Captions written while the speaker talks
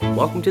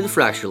welcome to the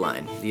Fracture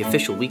Line, the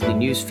official weekly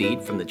news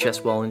feed from the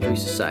Chest Wall Injury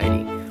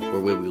Society, where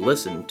we will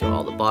listen to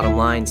all the bottom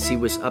line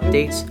CWIS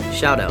updates,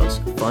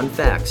 shoutouts, fun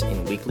facts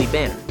in weekly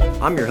banner.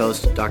 I'm your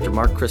host, Dr.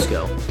 Mark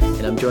Crisco,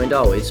 and I'm joined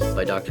always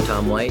by Dr.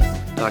 Tom White,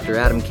 Dr.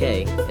 Adam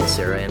Kay, and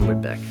Sarah Ann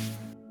Whitbeck.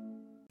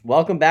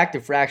 Welcome back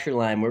to Fracture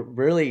Line. We're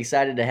really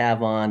excited to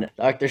have on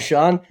Dr.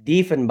 Sean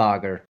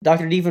Diefenbacher.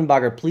 Dr.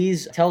 Diefenbacher,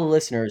 please tell the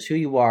listeners who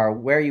you are,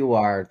 where you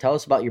are, tell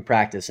us about your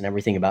practice and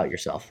everything about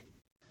yourself.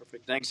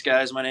 Perfect. Thanks,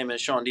 guys. My name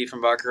is Sean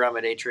Diefenbacher. I'm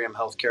at Atrium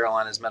Health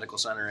Carolinas Medical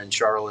Center in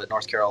Charlotte,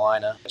 North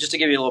Carolina. Just to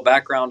give you a little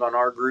background on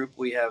our group,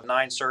 we have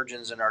 9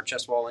 surgeons in our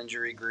chest wall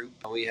injury group.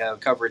 We have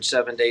coverage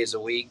 7 days a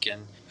week,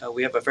 and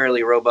we have a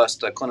fairly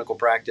robust clinical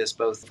practice,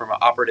 both from an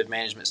operative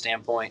management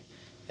standpoint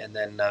and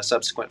then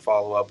subsequent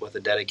follow-up with a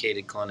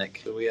dedicated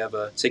clinic. So we have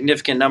a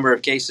significant number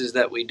of cases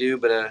that we do,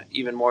 but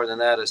even more than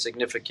that, a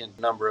significant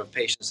number of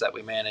patients that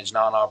we manage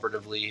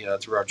non-operatively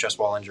through our chest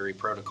wall injury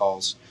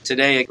protocols.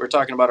 Today, we're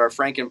talking about our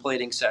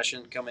frankenplating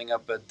session coming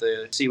up at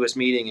the CWIS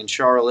meeting in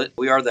Charlotte.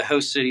 We are the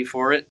host city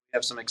for it. We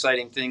have some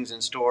exciting things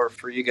in store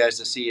for you guys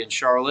to see in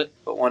Charlotte,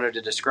 but wanted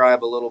to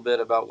describe a little bit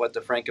about what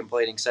the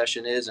frankenplating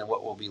session is and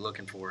what we'll be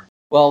looking for.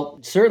 Well,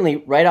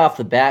 certainly right off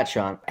the bat,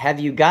 Sean, have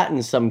you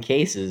gotten some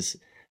cases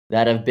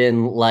that have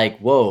been like,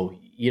 whoa,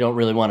 you don't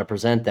really want to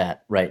present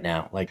that right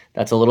now? Like,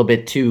 that's a little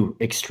bit too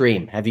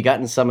extreme. Have you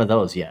gotten some of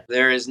those yet?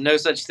 There is no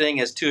such thing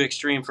as too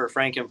extreme for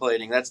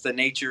frankenplating. That's the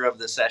nature of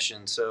the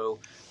session. So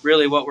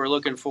really what we're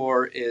looking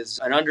for is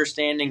an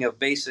understanding of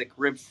basic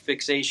rib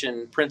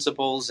fixation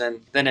principles,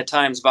 and then at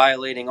times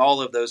violating all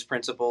of those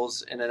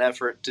principles in an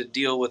effort to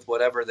deal with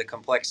whatever the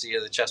complexity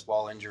of the chest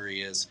wall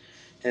injury is.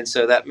 And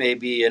so that may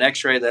be an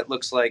x-ray that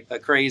looks like a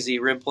crazy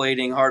rib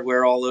plating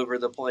hardware all over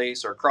the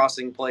place, or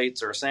crossing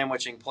plates or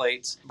sandwiching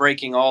plates,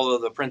 breaking all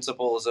of the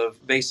principles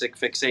of basic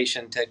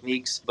fixation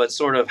techniques, but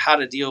sort of how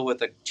to deal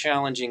with a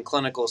challenging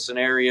clinical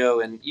scenario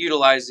and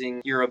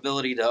utilizing your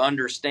ability to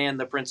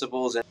understand the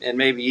principles and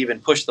maybe even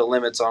push the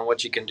limits on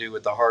what you can do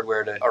with the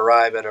hardware to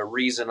arrive at a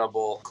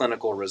reasonable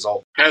clinical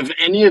result. Have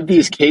any of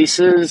these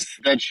cases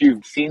that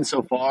you've seen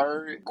so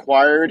far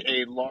required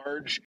a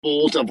large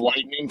bolt of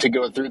lightning to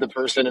go through the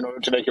person in order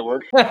to make it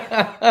work?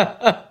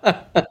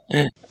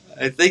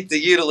 I think the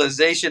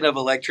utilization of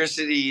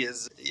electricity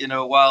is,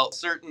 while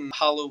certain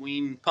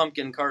Halloween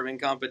pumpkin carving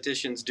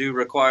competitions do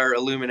require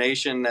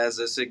illumination as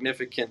a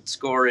significant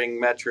scoring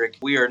metric,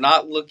 we are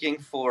not looking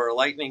for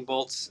lightning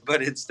bolts,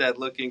 but instead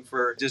looking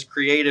for just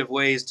creative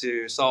ways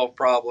to solve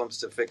problems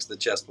to fix the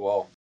chest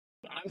wall.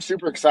 I'm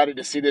super excited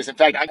to see this. In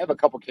fact, I have a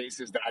couple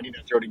cases that I need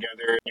to throw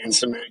together and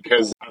submit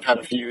because I've had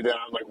a few that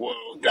I'm like, whoa,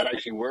 that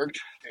actually worked.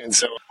 And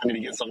so I need to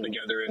get something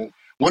together. And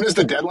when is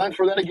the deadline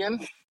for that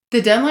again?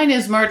 The deadline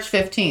is March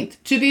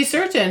 15th. To be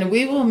certain,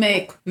 we will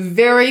make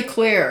very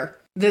clear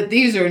that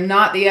these are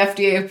not the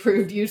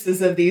FDA-approved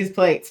uses of these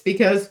plates,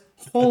 because,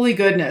 holy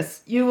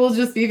goodness, you will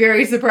just be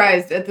very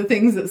surprised at the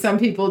things that some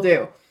people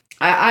do.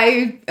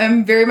 I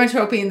am very much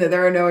hoping that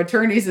there are no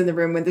attorneys in the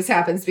room when this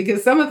happens,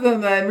 because some of them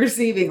that I'm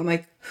receiving, I'm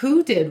like,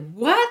 who did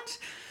what?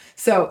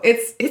 So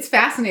it's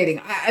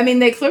fascinating. I mean,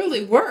 they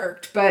clearly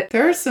worked, but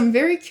there are some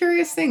very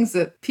curious things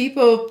that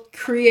people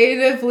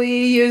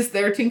creatively use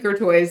their tinker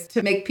toys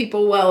to make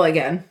people well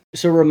again.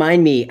 So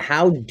remind me,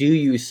 how do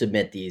you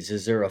submit these?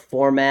 Is there a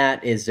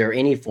format? Is there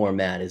any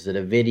format? Is it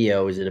a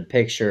video? Is it a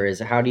picture?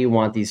 How do you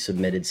want these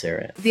submitted,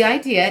 Sarah? The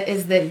idea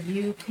is that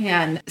you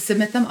can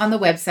submit them on the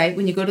website.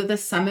 When you go to the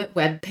Summit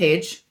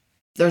webpage,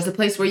 there's a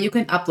place where you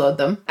can upload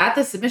them. At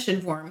the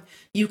submission form,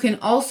 you can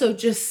also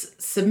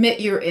just submit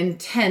your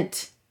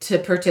intent to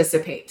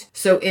participate.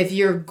 So if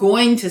you're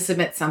going to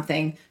submit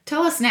something,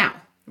 tell us now,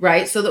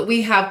 right? So that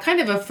we have kind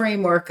of a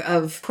framework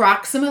of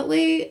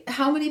approximately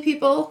how many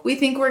people we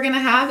think we're going to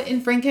have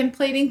in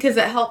frankenplating, because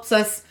it helps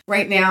us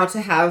right now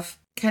to have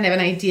kind of an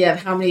idea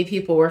of how many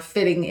people we're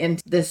fitting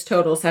into this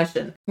total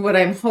session. What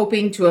I'm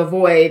hoping to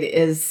avoid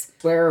is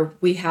where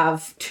we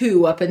have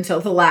 2 up until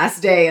the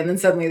last day and then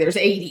suddenly there's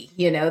 80,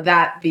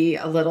 that'd be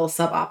a little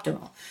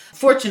suboptimal.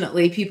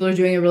 Fortunately, people are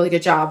doing a really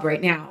good job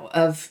right now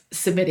of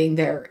submitting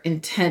their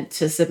intent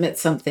to submit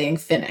something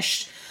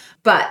finished.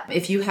 But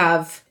if you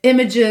have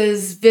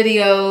images,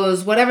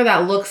 videos, whatever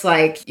that looks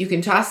like, you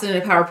can toss it in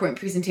a PowerPoint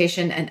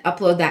presentation and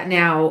upload that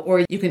now,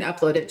 or you can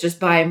upload it just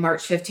by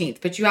March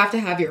 15th. But you have to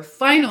have your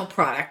final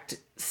product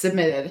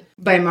submitted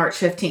by March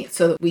 15th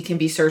so that we can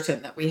be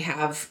certain that we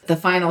have the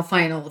final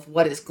of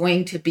what is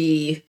going to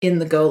be in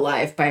the go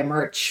live by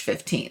March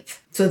 15th.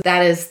 So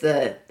that is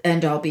the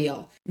end all be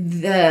all.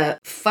 The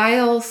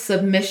file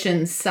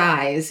submission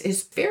size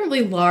is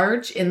fairly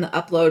large in the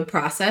upload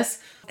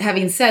process.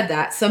 Having said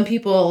that, some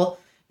people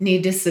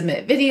need to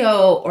submit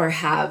video or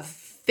have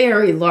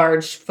very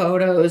large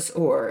photos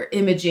or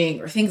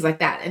imaging or things like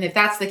that. And if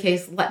that's the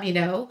case, let me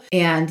know.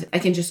 And I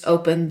can just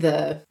open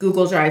the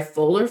Google Drive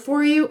folder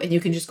for you, and you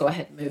can just go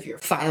ahead and move your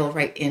file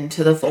right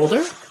into the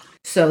folder.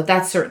 So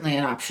that's certainly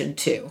an option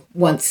too,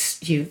 once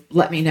you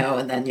let me know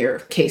and then your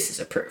case is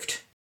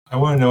approved. I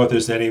want to know if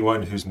there's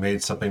anyone who's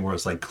made something where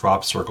it's like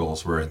crop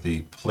circles, where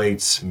the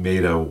plates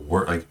made a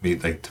work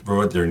like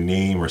wrote their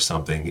name or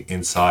something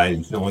inside.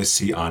 You can only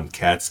see on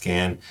CAT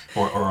scan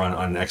or on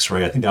an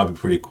X-ray. I think that would be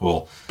pretty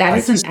cool. That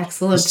Like, is an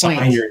excellent sign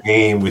point. your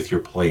name with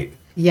your plate.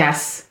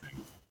 Yes.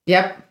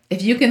 Yep.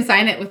 If you can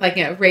sign it with like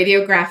a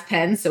radiograph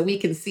pen so we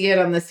can see it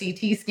on the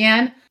CT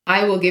scan,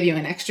 I will give you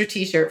an extra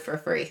t-shirt for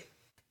free.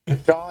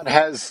 Sean,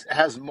 has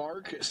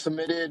Mark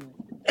submitted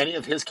any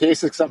of his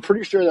cases? Because I'm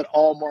pretty sure that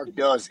all Mark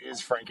does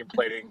is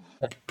frankenplating.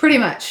 Pretty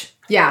much.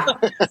 Yeah.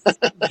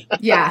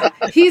 Yeah.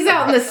 He's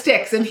out in the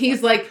sticks and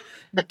he's like,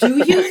 do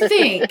you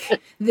think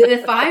that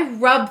if I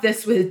rub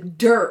this with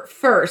dirt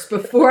first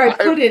before I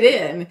put it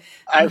in,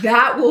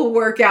 that will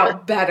work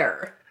out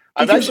better?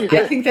 Because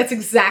I think that's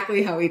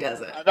exactly how he does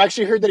it. I've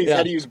actually heard that he's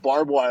had to use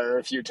barbed wire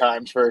a few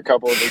times for a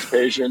couple of his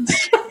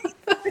patients.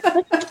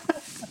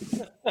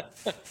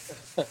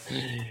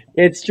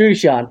 It's true,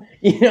 Sean.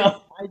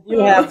 I do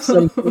have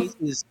some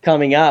cases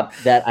coming up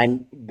that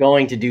I'm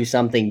going to do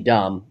something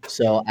dumb,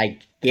 so I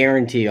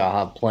guarantee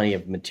I'll have plenty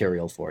of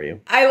material for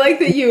you. I like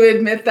that you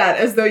admit that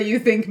as though you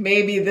think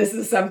maybe this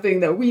is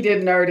something that we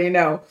didn't already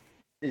know.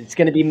 It's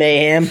going to be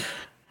mayhem.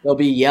 They'll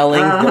be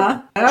yelling.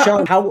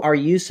 Sean, how are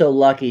you so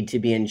lucky to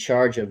be in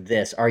charge of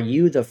this? Are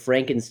you the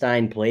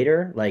Frankenstein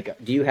plater?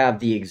 Like, do you have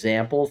the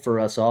example for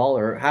us all?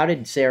 Or how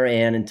did Sarah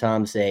Ann and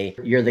Tom say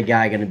you're the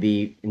guy going to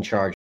be in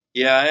charge?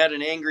 Yeah, I had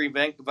an angry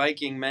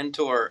Viking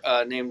mentor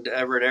named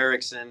Everett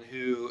Erickson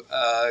who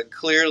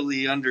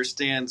clearly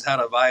understands how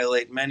to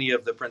violate many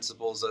of the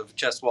principles of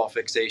chest wall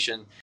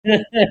fixation.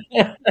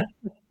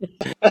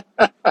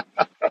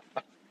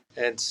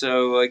 And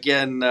so,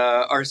 again,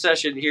 our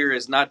session here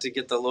is not to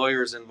get the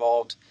lawyers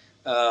involved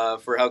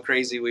for how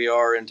crazy we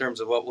are in terms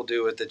of what we'll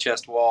do with the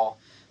chest wall.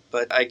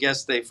 But I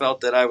guess they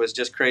felt that I was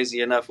just crazy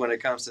enough when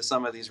it comes to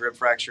some of these rib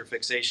fracture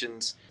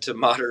fixations to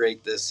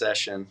moderate this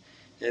session.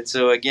 And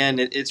so, again,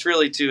 it's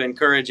really to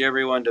encourage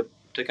everyone to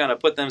kind of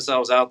put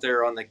themselves out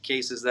there on the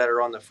cases that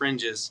are on the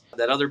fringes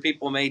that other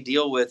people may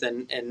deal with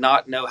and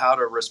not know how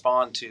to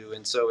respond to.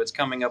 And so it's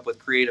coming up with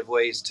creative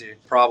ways to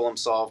problem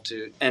solve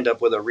to end up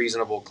with a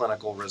reasonable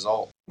clinical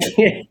result.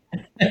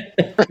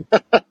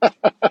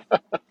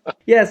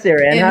 Yes,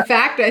 Sarah. In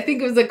fact, I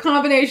think it was a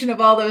combination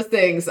of all those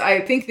things.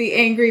 I think the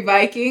angry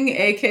Viking,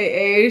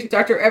 a.k.a.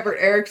 Dr.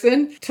 Everett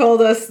Erickson, told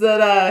us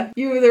that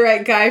you were the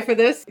right guy for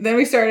this. Then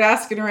we started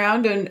asking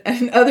around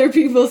and other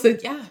people said,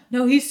 yeah,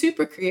 no, he's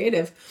super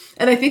creative.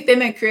 And I think they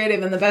meant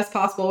creative in the best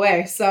possible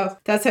way. So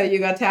that's how you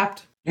got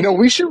tapped.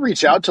 We should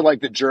reach out to like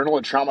the Journal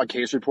of Trauma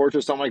Case Reports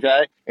or something like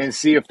that and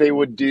see if they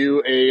would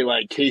do a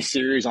like case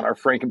series on our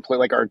Frankenplate,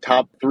 like our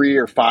top 3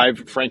 or 5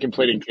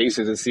 Frankenplating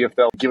cases, and see if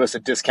they'll give us a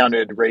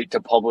discounted rate to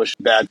publish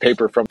that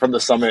paper from the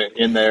summit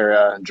in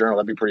their journal.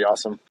 That'd be pretty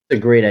awesome. It's a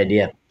great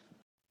idea.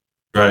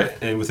 Right,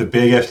 and with a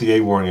big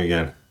FDA warning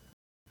again.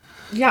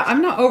 Yeah,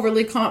 I'm not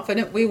overly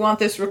confident we want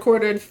this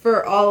recorded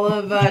for all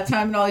of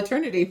time and all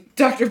eternity,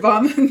 Dr.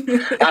 Bauman.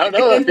 I don't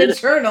know. In the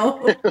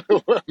journal.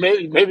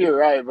 maybe you're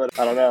right, but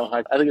I don't know.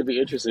 I think it'd be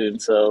interesting.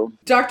 So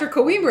Dr.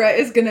 Coimbra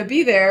is going to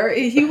be there.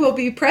 He will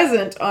be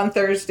present on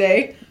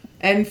Thursday.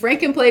 And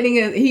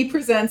Frankenplating, he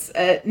presents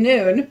at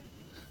noon.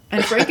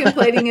 And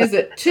Frankenplating is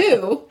at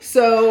 2.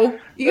 So,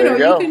 you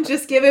can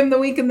just give him the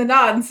wink and the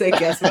nod and say,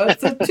 guess what?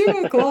 It's at 2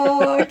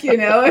 o'clock,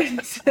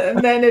 And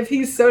then if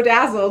he's so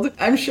dazzled,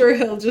 I'm sure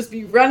he'll just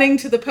be running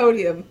to the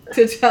podium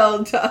to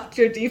tell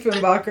Dr.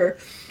 Diefenbacher,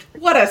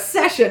 what a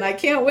session. I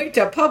can't wait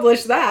to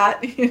publish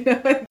that.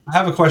 I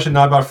have a question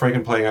not about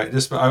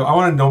Frankenplating. I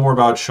want to know more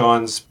about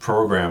Sean's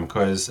program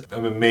because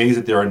I'm amazed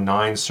that there are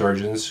 9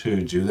 surgeons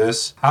who do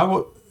this.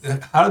 How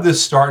did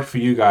this start for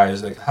you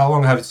guys? Like, how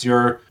long has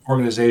your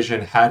organization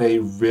had a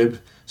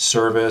rib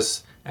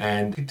service?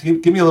 And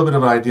give me a little bit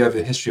of an idea of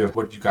the history of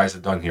what you guys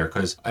have done here,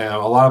 because a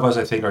lot of us,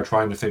 I think, are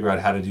trying to figure out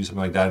how to do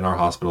something like that in our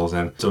hospitals,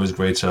 and it's always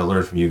great to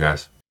learn from you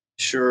guys.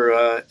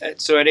 Sure.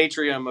 So at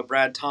Atrium,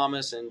 Brad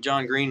Thomas and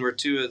John Green were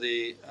 2 of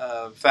the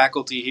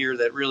faculty here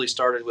that really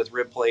started with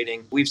rib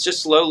plating. We've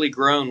just slowly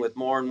grown with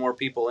more and more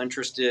people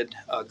interested,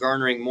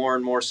 garnering more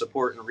and more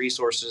support and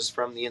resources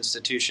from the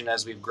institution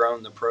as we've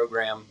grown the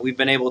program. We've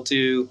been able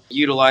to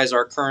utilize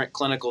our current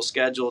clinical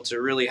schedule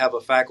to really have a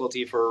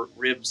faculty for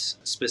ribs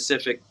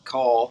specific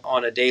call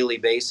on a daily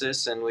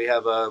basis. And we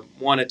have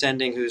one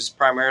attending who's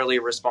primarily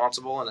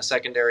responsible and a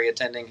secondary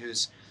attending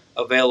who's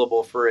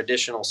available for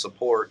additional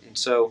support. And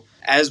so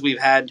as we've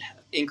had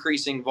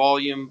increasing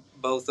volume,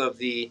 both of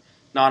the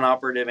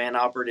non-operative and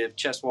operative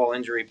chest wall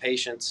injury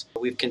patients,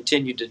 we've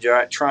continued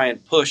to try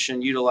and push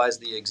and utilize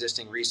the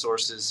existing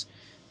resources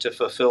to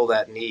fulfill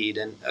that need.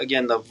 And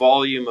again, the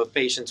volume of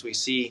patients we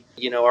see,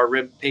 our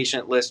rib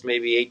patient list,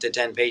 maybe 8 to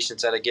 10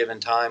 patients at a given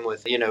time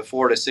with,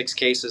 4 to 6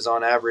 cases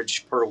on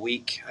average per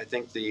week. I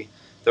think the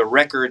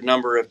record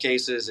number of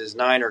cases is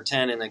 9 or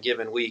 10 in a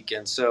given week.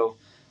 And so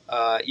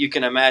you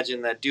can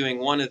imagine that doing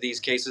one of these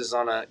cases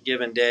on a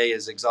given day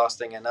is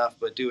exhausting enough,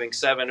 but doing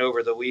 7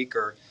 over the week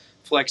or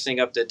flexing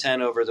up to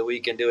 10 over the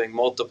week and doing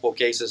multiple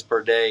cases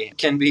per day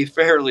can be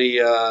fairly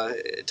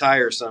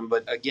tiresome.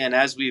 But again,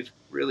 as we've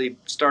really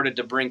started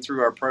to bring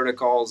through our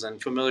protocols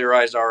and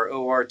familiarize our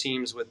OR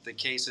teams with the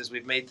cases,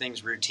 we've made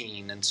things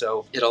routine. And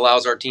so it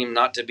allows our team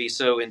not to be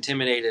so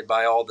intimidated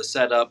by all the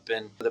setup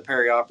and the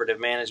perioperative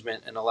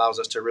management, and allows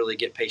us to really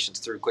get patients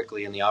through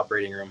quickly in the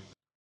operating room.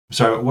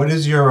 So what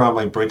is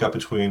your breakup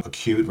between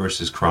acute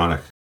versus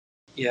chronic?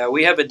 Yeah,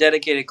 we have a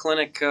dedicated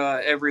clinic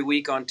every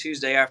week on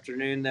Tuesday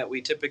afternoon that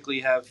we typically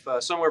have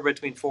somewhere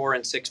between 4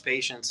 and 6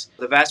 patients.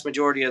 The vast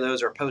majority of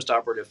those are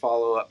post-operative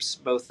follow-ups,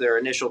 both their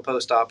initial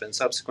post-op and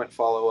subsequent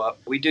follow-up.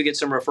 We do get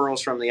some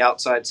referrals from the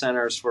outside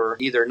centers for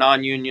either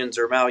non-unions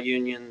or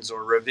malunions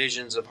or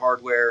revisions of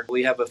hardware.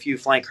 We have a few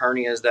flank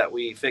hernias that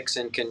we fix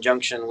in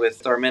conjunction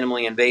with our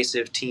minimally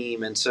invasive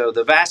team. And so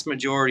the vast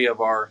majority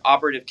of our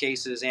operative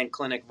cases and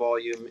clinic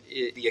volume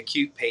is the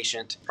acute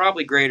patient,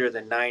 probably greater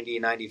than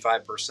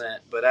 90-95%.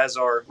 But as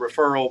our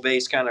referral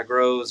base kind of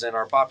grows and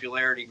our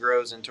popularity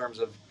grows in terms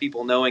of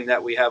people knowing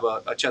that we have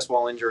a chest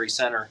wall injury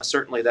center,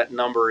 certainly that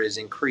number is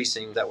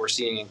increasing that we're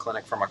seeing in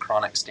clinic from a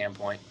chronic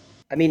standpoint.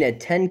 I mean,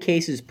 at 10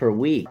 cases per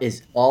week,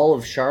 is all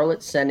of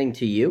Charlotte sending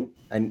to you?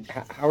 And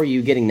how are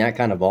you getting that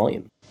kind of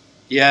volume?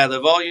 Yeah, the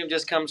volume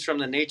just comes from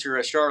the nature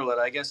of Charlotte.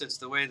 I guess it's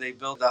the way they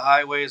built the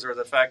highways, or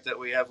the fact that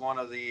we have one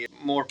of the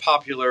more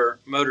popular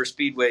motor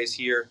speedways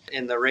here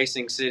in the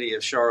racing city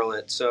of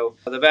Charlotte. So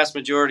the vast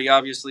majority,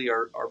 obviously,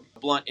 are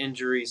blunt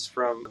injuries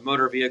from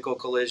motor vehicle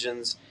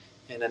collisions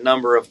and a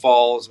number of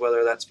falls,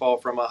 whether that's fall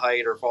from a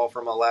height or fall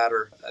from a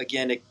ladder.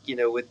 Again,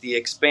 with the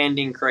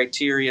expanding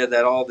criteria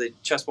that all the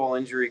chest wall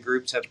injury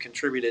groups have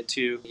contributed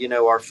to,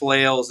 our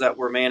flails that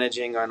we're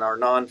managing and our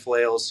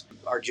non-flails,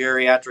 our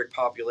geriatric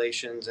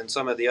populations, and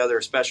some of the other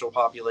special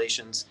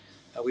populations,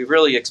 we've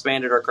really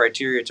expanded our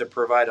criteria to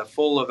provide a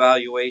full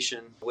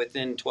evaluation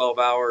within 12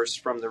 hours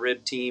from the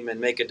RIB team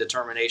and make a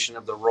determination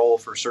of the role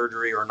for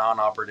surgery or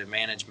non-operative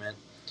management.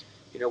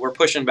 We're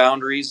pushing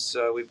boundaries.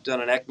 We've done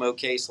an ECMO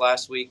case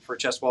last week for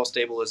chest wall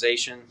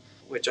stabilization,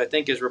 which I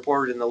think is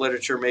reported in the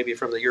literature, maybe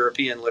from the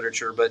European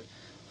literature. But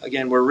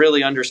again, we're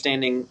really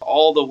understanding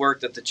all the work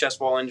that the Chest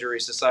Wall Injury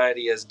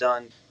Society has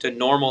done to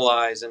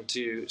normalize and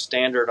to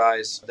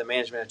standardize the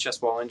management of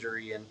chest wall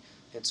injury. And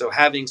so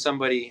having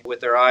somebody with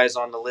their eyes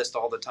on the list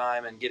all the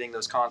time and getting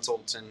those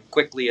consults and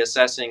quickly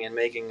assessing and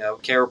making a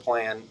care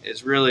plan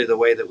is really the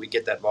way that we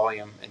get that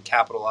volume and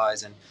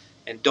capitalize and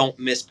don't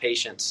miss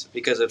patients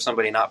because of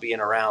somebody not being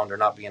around or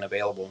not being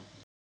available.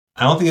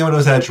 I don't think anyone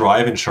knows how to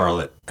drive in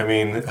Charlotte. I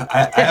mean,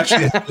 I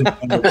actually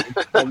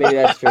Maybe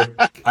that's true.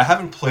 I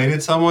haven't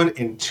plated someone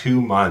in 2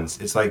 months.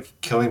 It's like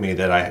killing me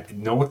that I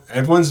know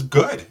everyone's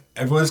good.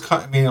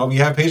 We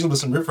have patients with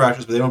some rib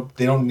fractures, but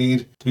they don't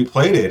need to be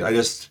plated.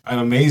 I'm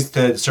amazed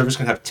that service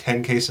can have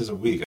 10 cases a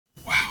week.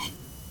 Wow.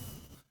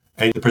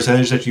 And the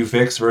percentage that you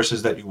fix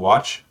versus that you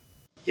watch?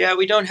 Yeah,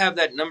 we don't have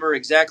that number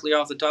exactly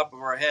off the top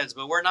of our heads,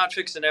 but we're not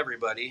fixing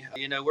everybody.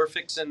 We're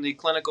fixing the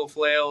clinical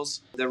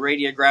flails, the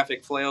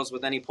radiographic flails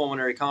with any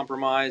pulmonary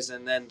compromise,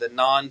 and then the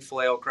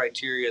non-flail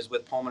criteria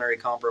with pulmonary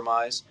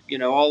compromise.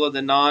 All of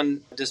the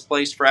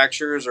non-displaced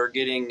fractures are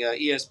getting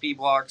ESP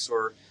blocks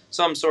or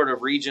some sort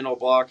of regional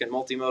block and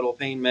multimodal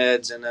pain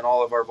meds, and then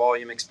all of our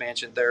volume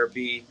expansion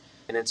therapy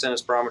and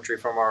incentive spirometry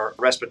from our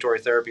respiratory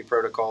therapy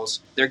protocols.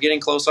 They're getting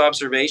close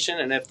observation,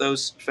 and if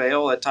those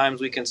fail, at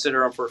times we consider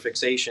them for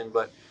fixation,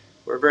 but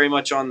we're very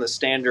much on the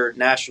standard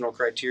national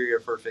criteria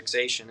for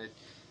fixation.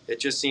 It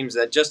just seems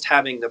that just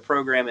having the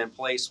program in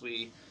place,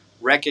 we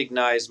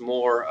recognize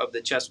more of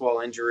the chest wall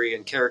injury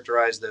and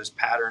characterize those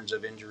patterns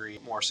of injury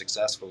more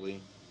successfully.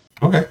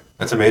 Okay,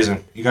 that's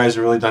amazing. You guys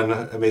have really done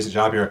an amazing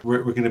job here.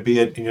 We're going to be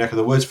in your neck of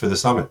the woods for the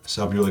summit,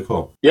 so it'll be really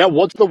cool. Yeah,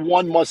 what's the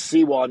one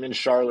must-see while I'm in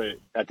Charlotte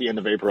at the end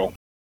of April?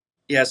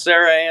 Yeah,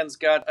 Sarah Ann's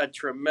got a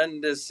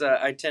tremendous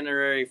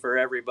itinerary for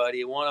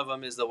everybody. One of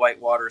them is the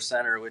Whitewater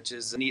Center, which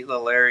is a neat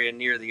little area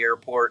near the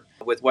airport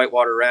with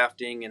whitewater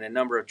rafting and a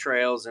number of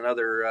trails and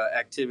other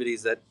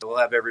activities that will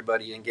have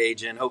everybody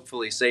engage in,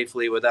 hopefully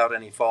safely without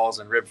any falls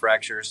and rib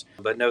fractures.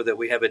 But know that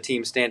we have a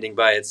team standing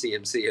by at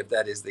CMC if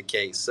that is the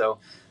case. So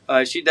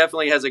she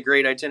definitely has a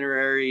great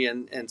itinerary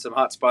and some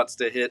hot spots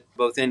to hit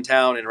both in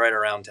town and right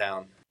around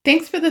town.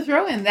 Thanks for the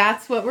throw-in.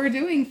 That's what we're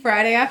doing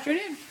Friday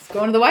afternoon. It's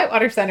going to the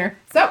Whitewater Center.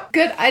 So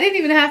good. I didn't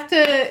even have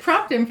to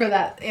prompt him for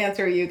that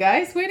answer, you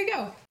guys. Way to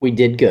go. We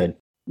did good.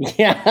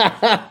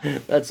 Yeah,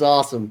 that's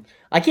awesome.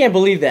 I can't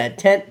believe that.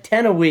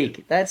 10 a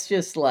week. That's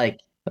just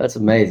that's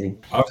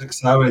amazing. I was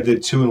excited when I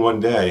did 2 in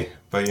one day,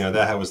 but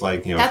that was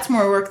That's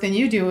more work than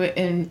you do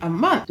in a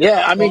month.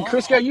 Yeah, I mean,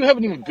 Chris, you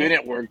haven't even been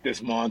at work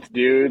this month,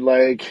 dude.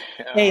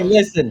 Hey,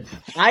 listen,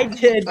 I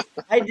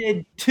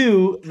did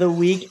 2 the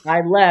week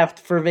I left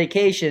for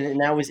vacation,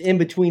 and I was in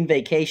between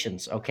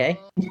vacations, okay?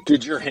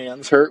 Did your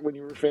hands hurt when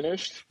you were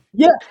finished?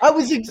 Yeah, I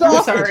was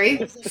exhausted.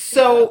 I'm sorry.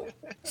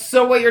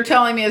 So what you're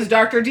telling me is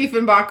Dr.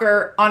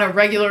 Diefenbacher on a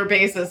regular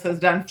basis has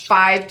done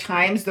 5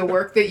 times the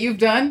work that you've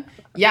done?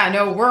 Yeah,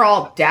 no, we're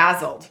all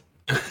dazzled.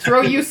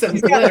 Throw you some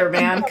glitter,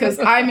 man, because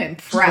I'm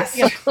impressed.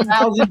 He's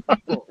got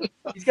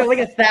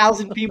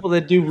 1,000 people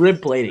that do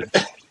rib plating.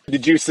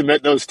 Did you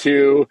submit those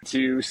two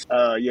to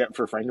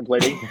for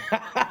frankenplating?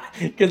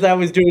 Because I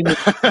was doing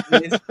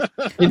this.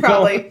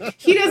 Probably.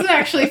 He doesn't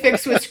actually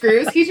fix with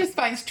screws. He just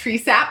finds tree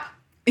sap,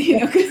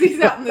 because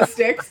he's out in the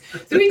sticks.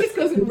 So he just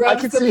goes and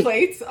rubs the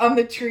plates on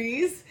the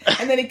trees,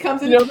 and then he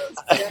comes and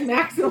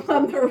smacks them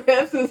on the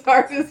ribs as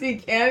hard as he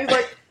can. He's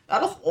like,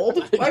 that'll hold.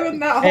 Why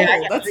wouldn't that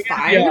hold? That's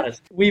fine.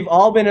 We've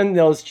all been in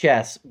those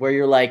chests where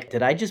you're like,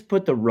 did I just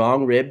put the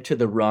wrong rib to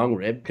the wrong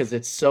rib because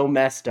it's so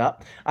messed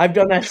up? I've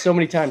done that so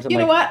many times. You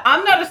know what?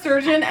 I'm not a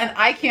surgeon, and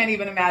I can't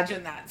even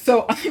imagine that.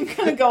 So I'm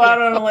going to go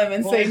out on a limb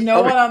and say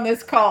no one on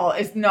this call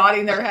is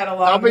nodding their head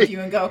along with you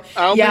and go,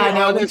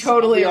 we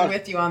totally are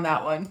with you on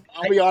that one.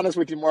 I'll be honest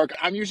with you, Mark.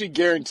 I'm usually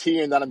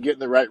guaranteeing that I'm getting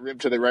the right rib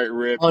to the right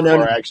rib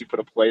before I actually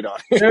put a plate on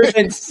it. There's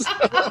been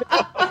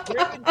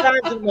times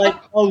I'm like,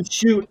 oh,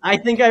 shoot, I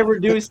think I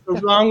reduced the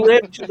wrong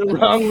rib to the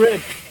wrong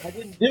rib. I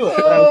didn't do it.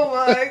 Oh,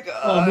 my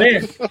God. Oh,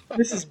 man,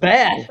 this is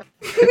bad.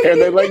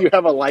 And they let you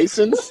have a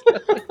license?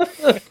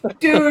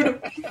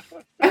 Dude,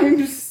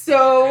 I'm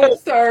so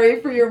sorry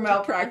for your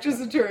malpractice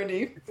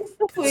attorney.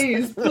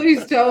 Please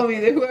tell me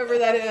that whoever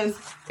that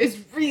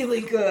is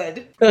really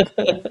good.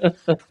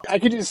 I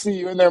could just see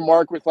you in there,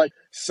 Mark, with like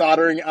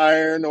soldering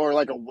iron or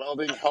like a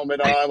welding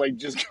helmet on, like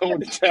just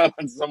going down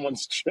on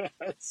someone's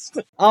chest.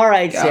 All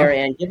right, Sarah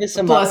Ann, give us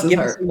some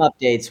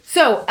updates.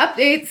 So,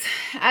 updates,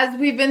 as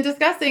we've been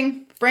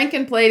discussing,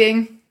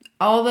 frankenplating,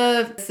 all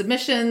the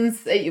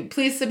submissions,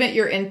 please submit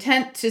your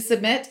intent to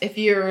submit. If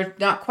you're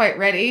not quite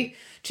ready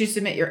to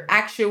submit your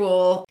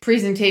actual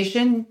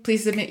presentation,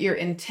 please submit your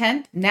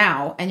intent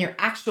now and your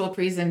actual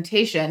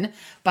presentation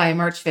by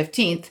March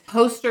 15th.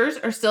 Posters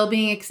are still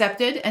being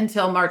accepted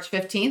until March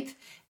 15th,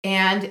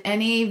 and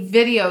any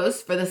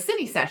videos for the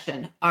city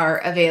session are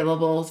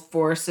available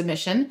for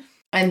submission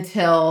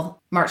until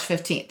March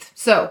 15th.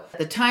 So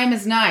the time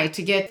is nigh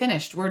to get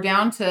finished. We're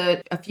down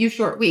to a few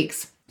short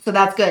weeks, so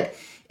that's good.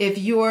 If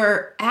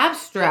your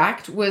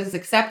abstract was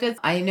accepted,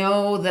 I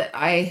know that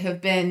I have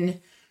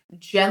been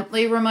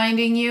gently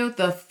reminding you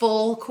the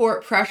full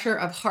court pressure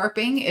of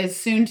harping is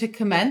soon to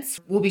commence.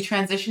 We'll be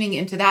transitioning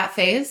into that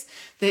phase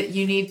that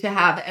you need to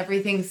have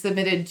everything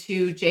submitted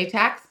to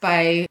JTAX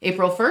by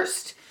April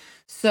 1st.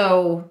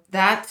 So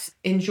that's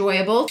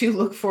enjoyable to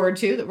look forward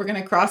to, that we're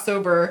going to cross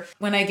over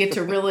when I get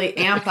to really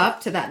amp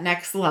up to that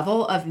next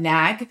level of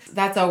NAG.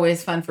 That's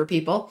always fun for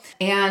people.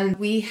 And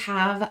we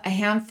have a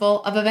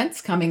handful of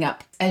events coming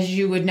up, as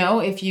you would know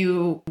if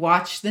you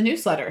watch the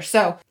newsletter.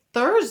 So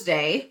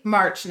Thursday,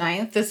 March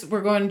 9th,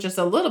 we're going just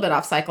a little bit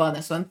off cycle on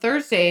this one.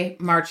 Thursday,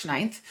 March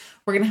 9th,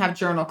 we're going to have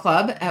Journal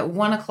Club at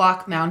 1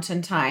 o'clock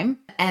Mountain Time.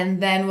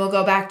 And then we'll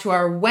go back to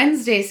our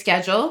Wednesday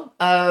schedule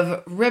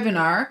of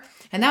Ribinar.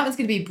 And that one's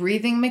going to be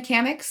breathing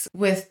mechanics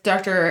with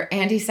Dr.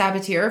 Andy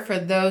Sabatier. For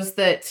those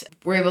that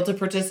were able to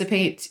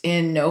participate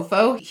in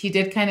NOFO, he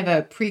did kind of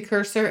a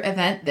precursor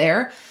event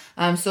there.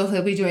 So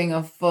he'll be doing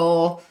a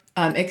full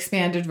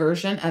expanded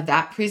version of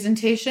that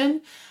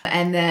presentation.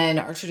 And then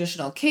our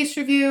traditional case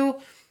review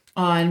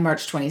on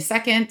March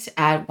 22nd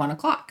at 1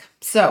 o'clock.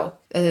 So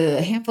a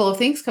handful of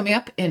things coming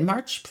up in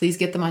March. Please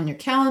get them on your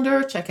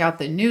calendar. Check out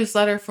the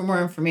newsletter for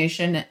more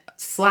information,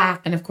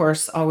 Slack, and of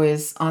course,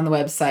 always on the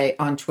website,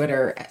 on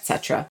Twitter,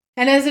 etc.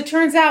 And as it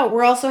turns out,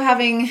 we're also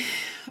having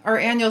our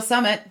annual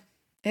summit.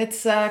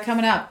 It's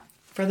coming up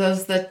for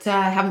those that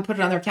haven't put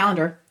it on their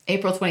calendar,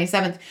 April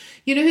 27th.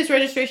 You know whose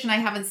registration I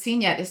haven't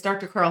seen yet is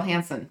Dr. Carl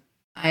Hansen.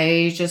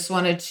 I just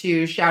wanted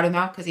to shout him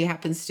out because he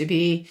happens to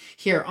be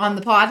here on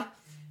the pod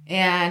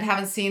and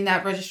haven't seen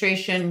that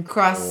registration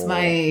cross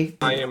my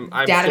I'm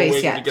database still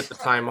waiting yet. to get the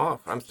time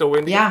off. I'm still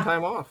waiting to get the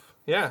time off.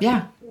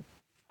 Yeah.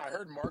 I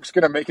heard Mark's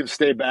going to make him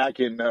stay back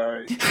in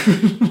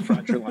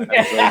fracture line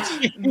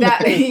episodes.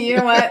 That, you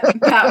know what?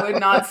 That would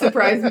not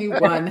surprise me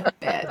one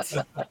bit.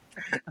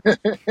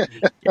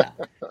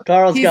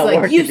 Carl's He's got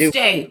like, work you to do.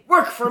 stay,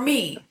 work for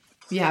me.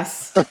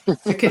 Yes,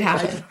 it could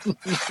happen.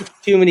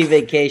 Too many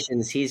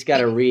vacations. He's got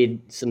to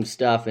read some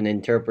stuff and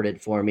interpret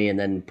it for me and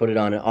then put it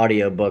on an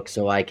audiobook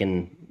so I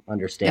can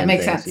understand That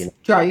makes things, sense. you know?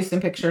 Draw you some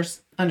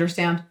pictures.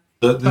 Understand.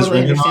 This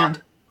Totally Ribinar,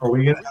 understand. are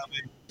we going to have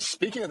a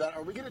Speaking of that,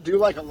 are we going to do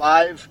like a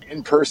live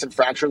in-person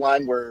fracture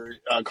line where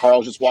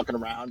Carl's just walking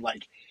around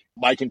like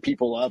miking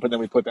people up and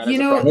then we put that You as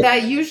a know, fracture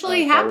that line,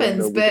 usually forward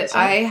happens, over the but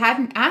summit? I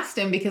hadn't asked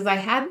him because I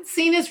hadn't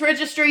seen his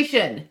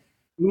registration.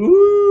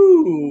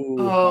 Ooh.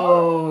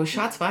 Oh,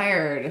 shots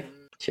fired.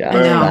 Shots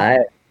I know.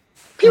 fired.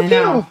 Pew I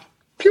know.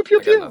 pew, pew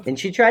pew pew. And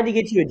she tried to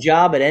get you a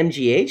job at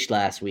MGH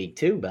last week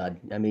too, bud.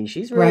 I mean,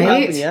 she's really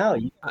Right? helping you out.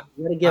 You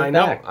gotta give I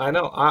know. back. I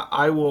know.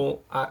 I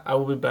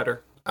will be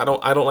better. I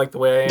don't like the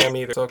way I am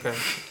either. It's okay.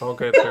 It's all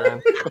good,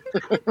 Sarah.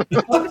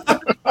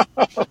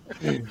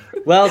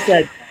 Well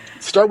said.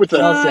 Start with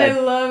Well the said. I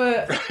love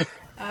it.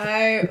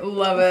 I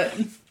love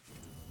it.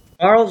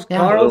 Carl's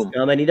Boom.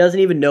 coming. He doesn't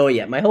even know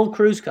yet. My whole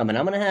crew's coming.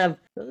 I'm gonna have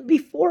there'll be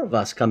 4 of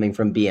us coming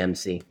from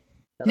BMC.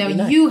 That'll Now, be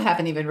nice. you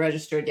haven't even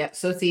registered yet.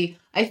 So, see,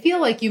 I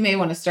feel like you may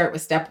want to start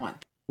with step 1.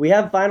 We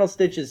have final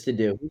stitches to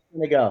do. Who's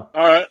gonna go?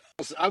 All right.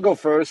 I'll go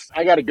first.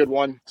 I got a good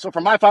one. So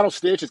for my final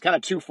stitch, it's kind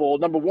of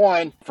twofold. Number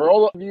one, for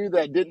all of you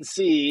that didn't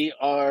see,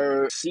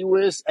 our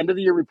CWIS end of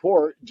the year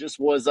report just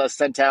was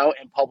sent out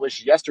and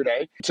published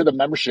yesterday to the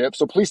membership.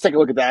 So please take a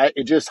look at that.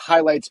 It just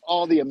highlights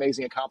all the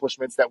amazing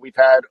accomplishments that we've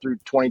had through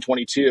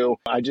 2022.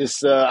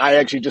 I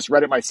actually just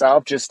read it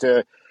myself just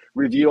to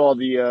review all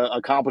the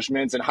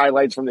accomplishments and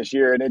highlights from this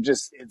year. And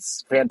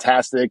it's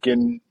fantastic.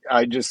 And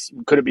I just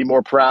couldn't be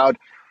more proud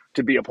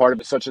to be a part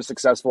of such a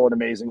successful and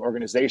amazing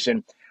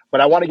organization.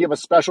 But I want to give a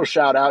special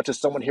shout out to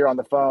someone here on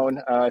the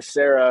phone,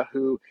 Sarah,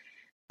 who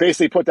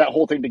basically put that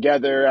whole thing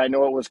together. I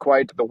know it was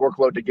quite the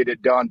workload to get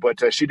it done,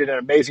 but she did an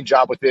amazing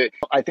job with it.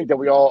 I think that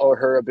we all owe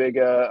her a big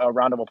a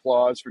round of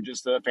applause for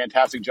just a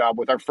fantastic job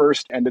with our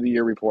first end of the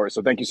year report.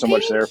 So thank you so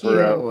much, Sarah, for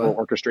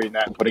orchestrating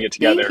that and putting it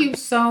together. Thank you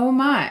so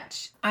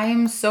much. I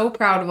am so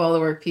proud of all the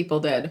work people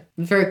did.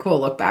 Very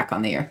cool look back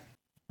on the year.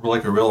 We're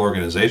like a real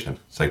organization.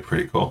 It's like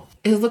pretty cool.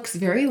 It looks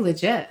very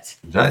legit.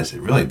 It does.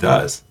 It really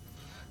does.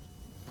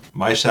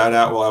 My shout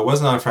out, well, I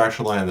wasn't on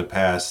Fracture Line in the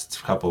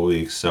past couple of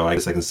weeks, so I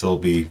guess I can still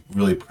be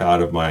really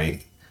proud of my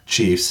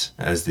Chiefs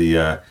as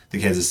the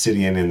Kansas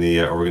Cityan in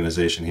the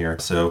organization here.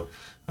 So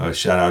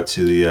shout out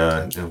to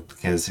the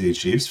Kansas City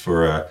Chiefs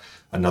for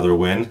another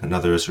win,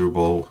 another Super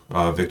Bowl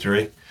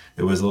victory.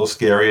 It was a little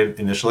scary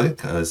initially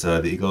because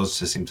the Eagles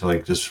just seemed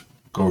to just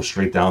go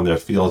straight down their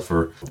field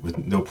with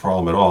no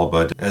problem at all.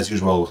 But as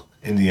usual,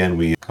 in the end,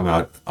 we come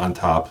out on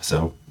top.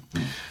 So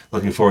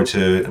looking forward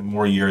to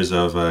more years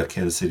of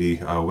Kansas City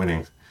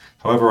winning.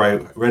 However, I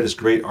read this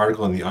great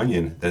article in The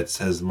Onion that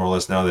says more or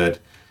less now that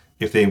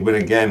if they win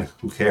again,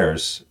 who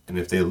cares? And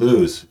if they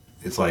lose,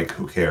 it's like,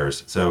 who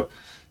cares? So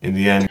in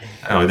the end,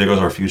 there goes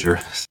our future.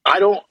 I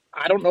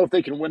don't know if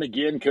they can win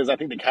again because I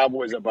think the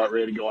Cowboys are about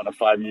ready to go on a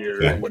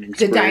 5-year winning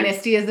spree. The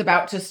dynasty is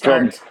about to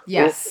start.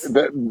 Yes.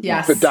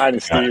 The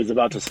dynasty is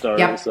about to start.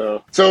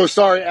 Yep. So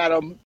sorry,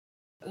 Adam.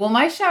 Well,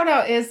 my shout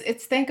out is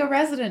it's Thank a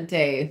Resident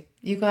Day.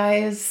 You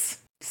guys,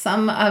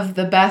 some of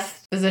the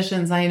best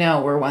physicians I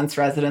know were once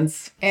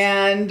residents.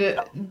 And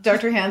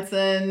Dr.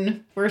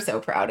 Hansen, we're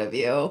so proud of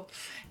you.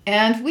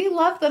 And we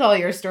love that all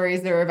your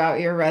stories are about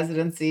your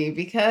residency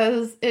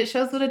because it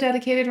shows what a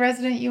dedicated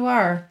resident you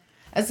are.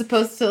 As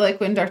opposed to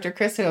when Dr.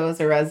 Crisco was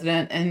a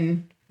resident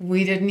and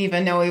we didn't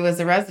even know he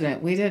was a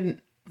resident. We didn't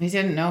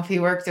know if he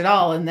worked at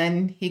all. And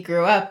then he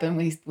grew up and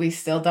we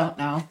still don't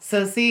know.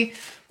 So see,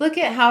 look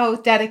at how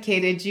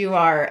dedicated you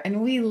are.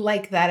 And we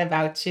like that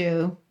about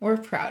you. We're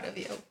proud of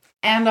you.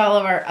 And all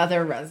of our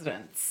other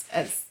residents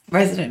as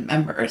resident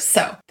members.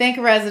 So thank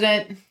a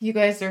resident. You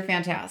guys are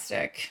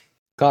fantastic.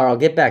 Carl,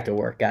 get back to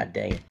work. God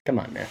dang it. Come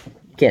on, man.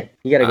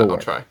 You gotta go work. I'll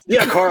try.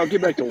 Yeah, Carl,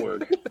 get back to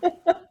work.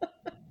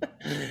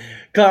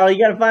 Carl, you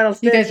got a final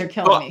stitch? You guys are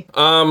killing me.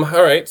 All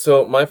right,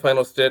 so my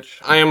final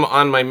stitch. I am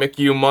on my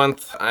MICU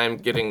month. I'm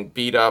getting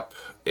beat up.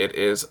 It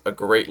is a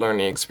great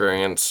learning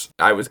experience.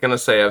 I was going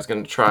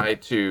to try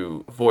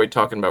to avoid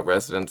talking about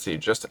residency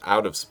just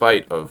out of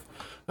spite of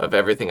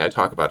everything I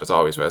talk about is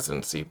always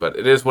residency, but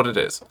it is what it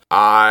is.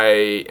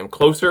 I am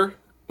closer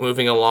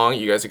moving along.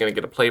 You guys are going to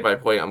get a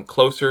play-by-play. I'm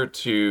closer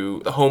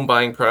to the home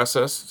buying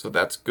process, so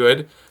that's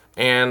good.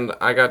 And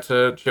I got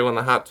to chill in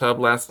the hot tub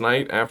last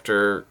night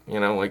after,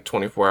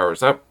 24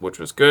 hours up, which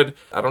was good.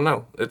 I don't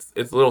know. It's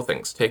little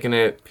things, taking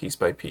it piece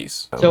by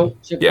piece. So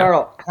yeah.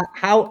 Carl,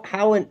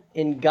 how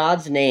in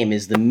God's name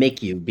is the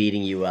MICU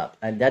beating you up?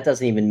 And that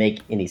doesn't even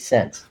make any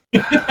sense.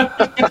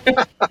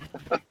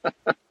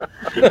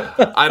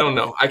 I don't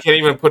know. I can't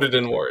even put it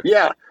in words.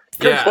 Yeah.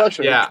 Good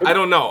question. Yeah. I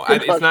don't know.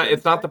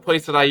 It's not the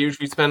place that I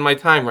usually spend my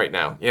time right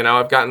now.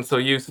 I've gotten so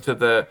used to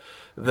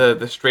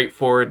the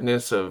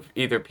straightforwardness of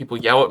either people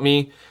yell at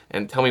me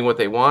and tell me what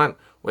they want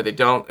or they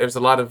don't. There's a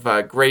lot of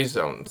gray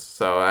zones,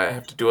 so I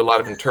have to do a lot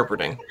of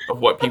interpreting of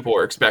what people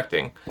are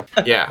expecting.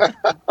 Yeah.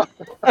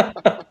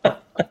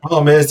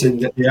 Problem is,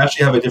 they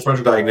actually have a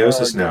differential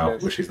diagnosis now,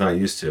 which he's not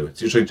used to.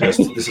 It's usually just,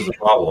 this is a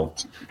problem.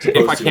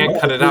 If I can't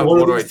cut it out,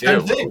 what do I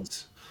do?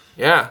 Things.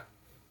 Yeah.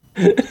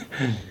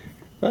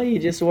 Well, you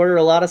just order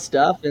a lot of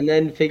stuff and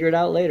then figure it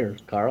out later,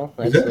 Carl.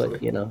 That's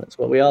exactly. That's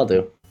what we all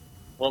do.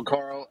 Well,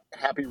 Carl,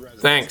 happy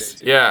Residence Thanks.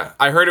 Day. Yeah,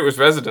 I heard it was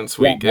Residence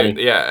Week.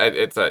 Yeah,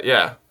 It's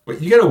yeah.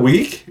 But you get a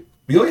week?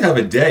 We only have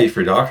a day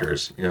for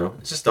doctors.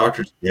 It's just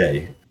doctors'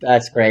 day.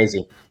 That's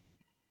crazy.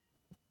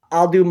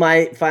 I'll do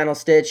my final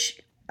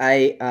stitch.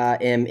 I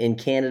am in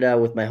Canada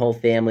with my whole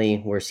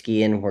family. We're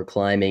skiing, we're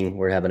climbing,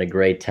 we're having a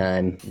great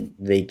time.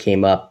 They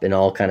came up and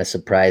all kind of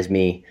surprised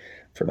me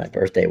for my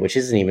birthday, which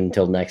isn't even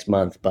until next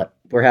month, but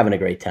we're having a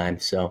great time.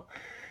 So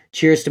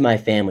cheers to my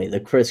family, the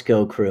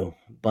Crisco crew,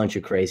 bunch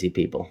of crazy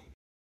people.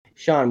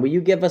 Sean, will you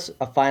give us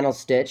a final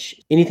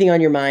stitch? Anything on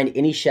your mind,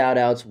 any shout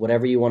outs,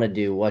 whatever you want to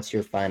do, what's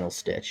your final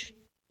stitch?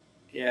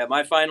 Yeah,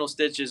 my final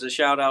stitch is a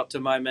shout out to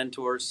my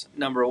mentors.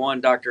 Number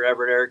one, Dr.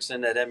 Everett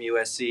Erickson at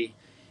MUSC.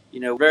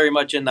 Very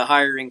much in the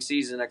hiring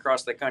season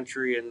across the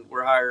country, and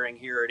we're hiring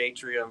here at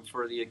Atrium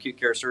for the acute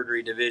care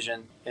surgery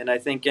division. And I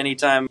think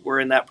anytime we're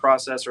in that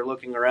process or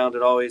looking around,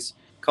 it always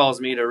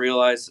caused me to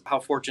realize how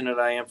fortunate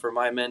I am for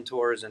my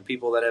mentors and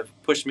people that have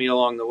pushed me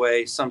along the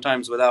way,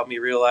 sometimes without me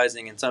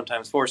realizing and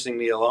sometimes forcing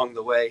me along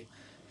the way.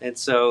 And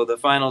so the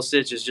final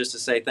stitch is just to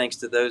say thanks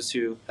to those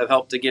who have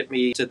helped to get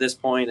me to this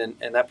point,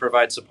 and that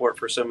provides support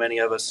for so many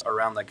of us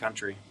around the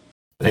country.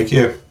 Thank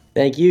you.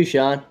 Thank you,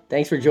 Sean.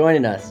 Thanks for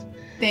joining us.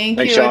 Thanks,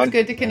 Thanks, you. Sean. It's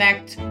good to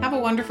connect. Have a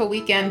wonderful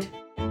weekend.